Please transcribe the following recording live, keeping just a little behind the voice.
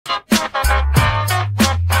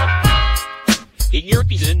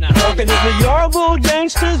Yorkies in the house. Talking to the yard, little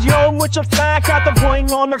gangsters, young with your fat, got the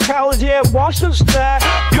bling on the college, yeah, watch the stack.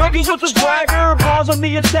 Yorkies with the swagger, balls on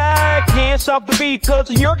the attack. Can't stop the beat, cause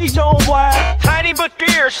the Yorkies don't whack. Tiny but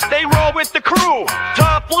fierce, they roll with the crew.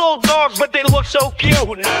 Tough little dogs, but they look so cute.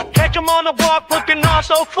 Catch them on the walk, looking all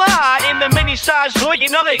so fly. In the mini-size hood, you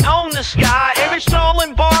know they own the sky. Every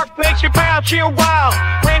stolen bark makes your pound cheer wild.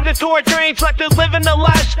 Mandatory dreams like they're living the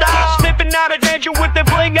lifestyle. Snipping out adventure with the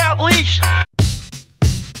bling out leash.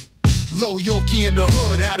 Low Yorkie in the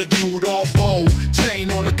hood, attitude all bold.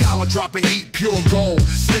 Chain on the collar, dropping heat, pure gold.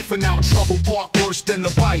 Sniffing out trouble, bark worse than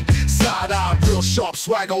the bite. Side eye, real sharp,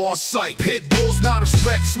 swagger on sight. Pit bulls, not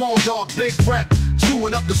respect, small dog, big rep.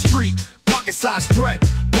 Chewing up the street, pocket-sized threat.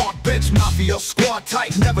 Park bench mafia, squad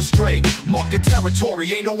tight, never stray. Market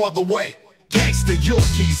territory, ain't no other way. Gangsta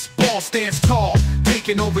Yorkies, ball stands tall.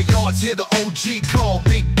 Taking over yards, hear the OG call.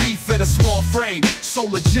 Big beef in a small frame, so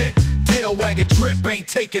legit. Tail wagging drip, ain't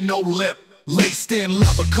taking no lip. Laced in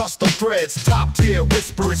leather, custom threads, top tier.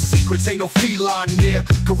 Whispering secrets, ain't no feline near.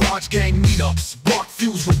 Garage gang meetups, bark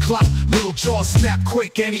fused with clout. Little jaws snap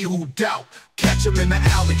quick, any who doubt. Catch him in the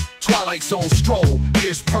alley, Twilight Zone stroll.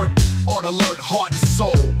 Ears perk, on alert, heart and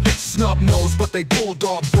soul. Snub nose, but they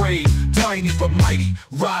bulldog brave. Tiny but mighty,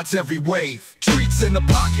 rides every wave. Treats in the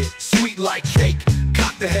pocket, sweet like cake.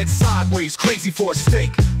 Cock the head sideways, crazy for a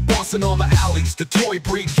steak. Bossing on the alleys, the toy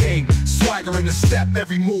breed king. Swagger in the step,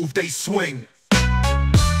 every move they swing.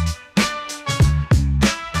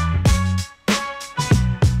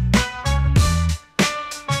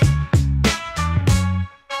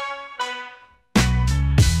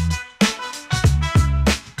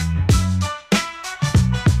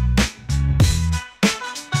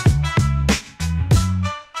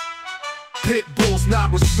 Pit bulls,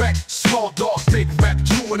 not respect. Small dog, big rep.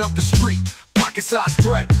 Chewing up the street, pocket-sized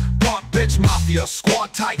threat. Park bench mafia,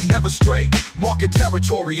 squad tight, never stray. Market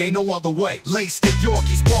territory, ain't no other way. Laced in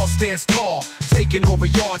Yorkies, ball stands tall. Taking over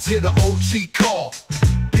yards, hear the OG call.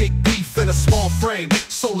 Big beef in a small frame,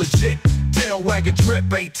 so legit. Tail wagging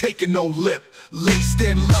drip, ain't taking no lip. Laced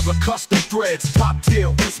in leather, custom threads, top tier.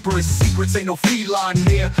 Whispering secrets, ain't no feline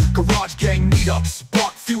near. Garage gang meetups,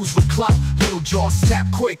 bark fused with clout. Little jaw snap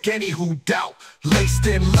quick, any who doubt. Laced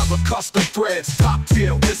in leather, custom threads, top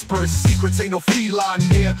tier. Whispering secrets, ain't no feline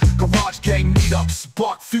near. Garage gang meetups,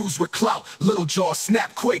 bark fused with clout. Little jaw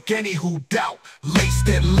snap quick, any who doubt. Laced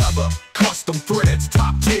in leather, custom threads,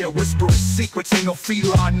 top tier. Whispering secrets, ain't no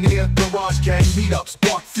feline near. Garage gang meetups,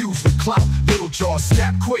 bark fused with clout. Little jaw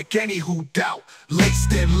snap quick, any who doubt.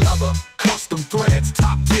 Laced in leather, custom threads,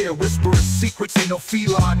 top tier. Whispering secrets, ain't no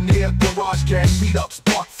feline near. Garage gang meetups,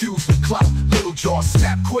 bark fused with clout. Little jaw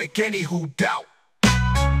snap quick, any who doubt.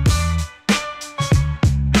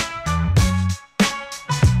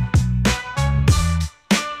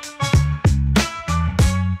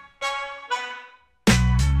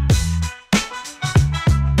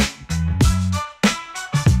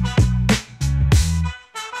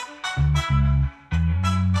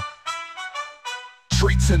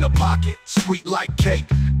 Treats in the pocket, sweet like cake.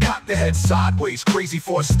 Cock the head sideways, crazy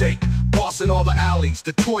for a steak. Bossing all the alleys,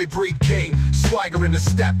 the toy breed king. Swagger in the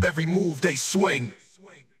step, every move they swing.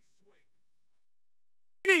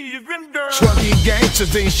 20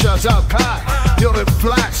 gangsters ain't shut up high. You're the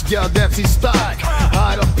flash, yeah, that's his style.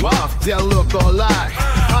 Hide above, they look alike.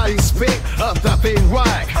 Hiding spit, up that big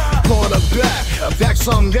right. Quarterback, that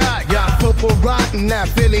some guy. Got football right and that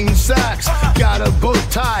filling sacks. Got a bow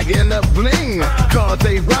tie and a bling, cause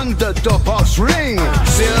they run the dopebox ring.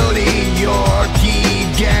 Silly Yorkie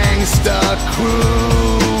gangsta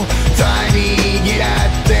crew. Tiny,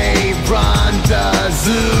 yet they run the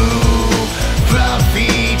zoo.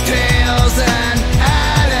 Fluffy tails and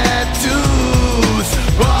attitudes,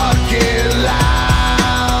 walking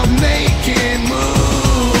loud, making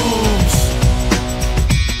moves.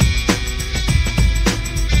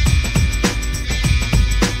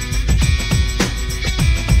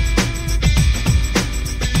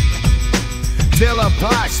 Till a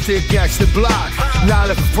pot stick against the block, not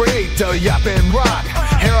afraid to yap and rock.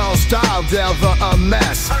 Hero style, never a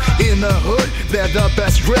mess. In the hood, they're the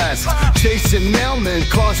best dressed. Chasing mailmen,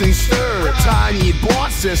 causing stir. Tiny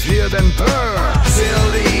bosses, hear them purr.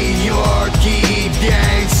 Silly Yorkie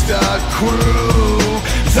gangsta crew.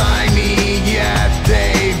 Tiny, yet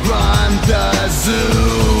they run the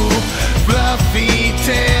zoo. Fluffy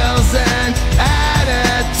tails and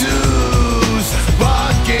attitudes,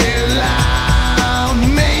 walking loud,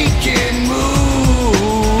 making moves.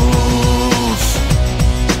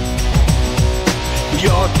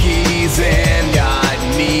 Yorkies in got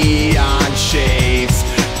neon shades,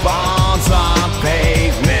 bombs on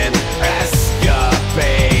pavement,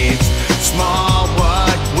 escapades, small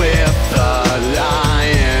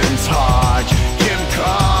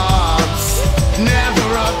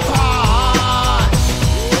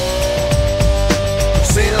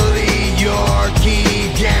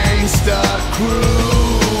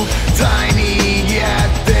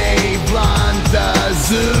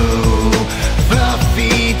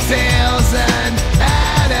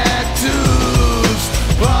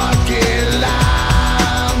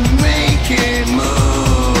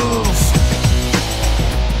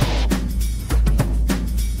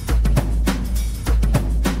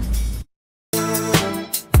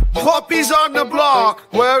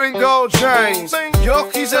and gold chains.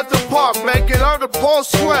 Yorkies at the park making other balls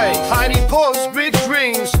sway. Tiny paws, big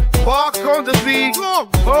dreams. Park on the beat,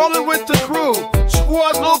 ballin' with the crew.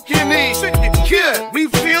 Squad looking east. Kid, we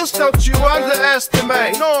feel, don't you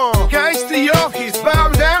underestimate. Gangsta Yorkies, bow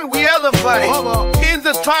down, we elevate. In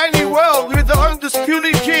the tiny world, we're the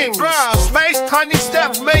undisputed kings. Space, tiny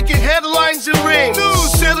steps, making headlines and rings.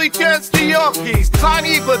 Silly gangsta Yorkies,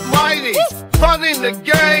 tiny but mighty. Fun in the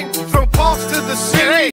game, from parks to the city.